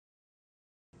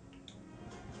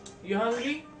You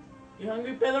hungry? You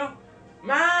hungry, Pedro?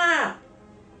 Ma!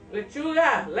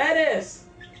 Lechuga! Lettuce!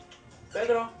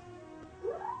 Pedro!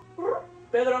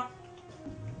 Pedro!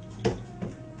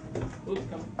 Who's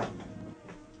coming?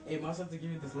 Hey, Mouse have to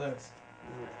give you this lettuce.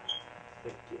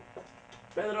 Thank you.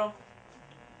 Pedro!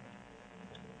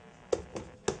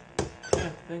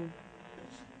 Thing.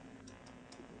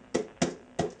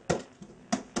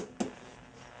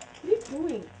 What are you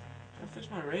doing? I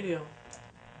fixed my radio.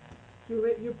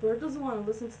 Your bird doesn't want to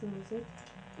listen to the music.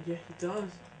 Yeah, he does.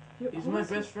 He's my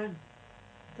best friend.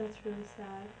 That's really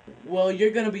sad. Well,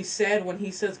 you're gonna be sad when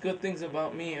he says good things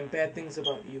about me and bad things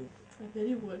about you. I bet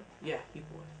he would. Yeah, he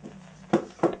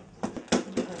would.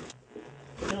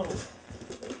 No.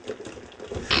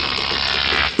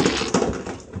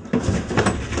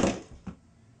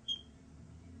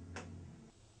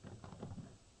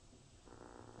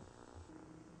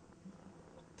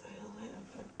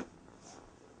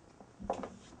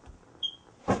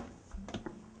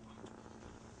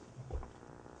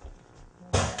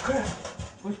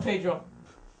 Where's Pedro?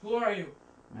 Who are you?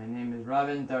 My name is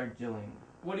Robin Darjeeling.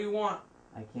 What do you want?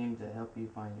 I came to help you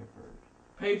find your bird.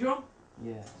 Pedro?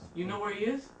 Yes. You know where he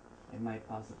is? It might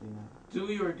possibly not.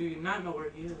 Do you or do you not know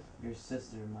where he is? Your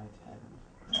sister might have him.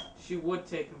 She would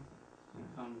take him.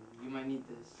 You might need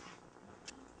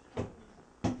this.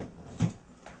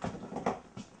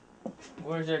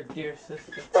 Where's our dear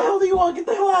sister? What the hell do you want? Get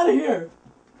the hell out of here!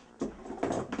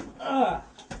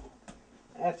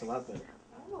 That's a lot better.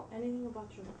 I don't know anything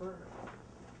about your bird.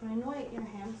 But I know I ate your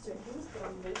hamster. He was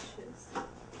delicious.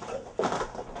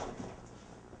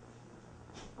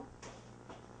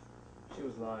 She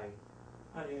was lying.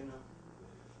 How do you know?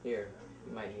 Here,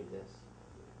 you might need this.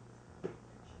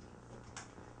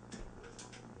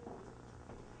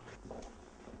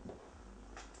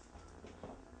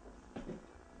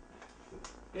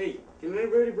 Hey, can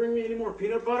anybody bring me any more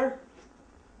peanut butter?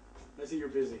 I see you're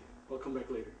busy. I'll come back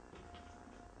later.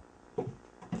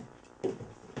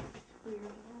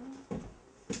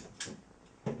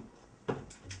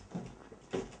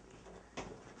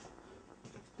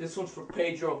 This one's for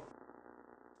Pedro.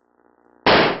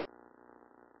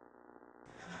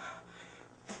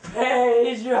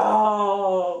 Pedro!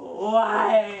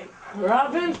 Why?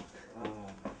 Robin?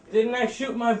 Didn't I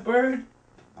shoot my bird?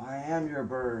 I am your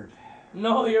bird.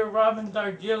 No, you're Robin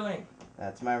Darjeeling.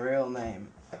 That's my real name.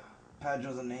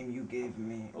 Pedro's a name you gave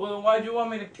me. Well, why'd you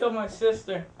want me to kill my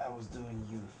sister? I was doing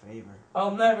you a favor. I'll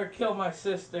never kill my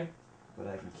sister. But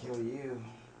I can kill you.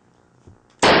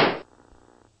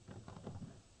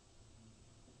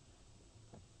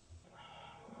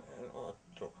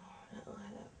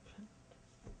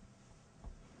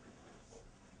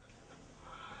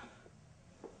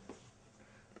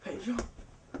 Pedro?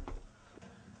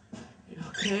 You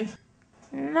okay?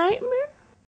 Nightmare?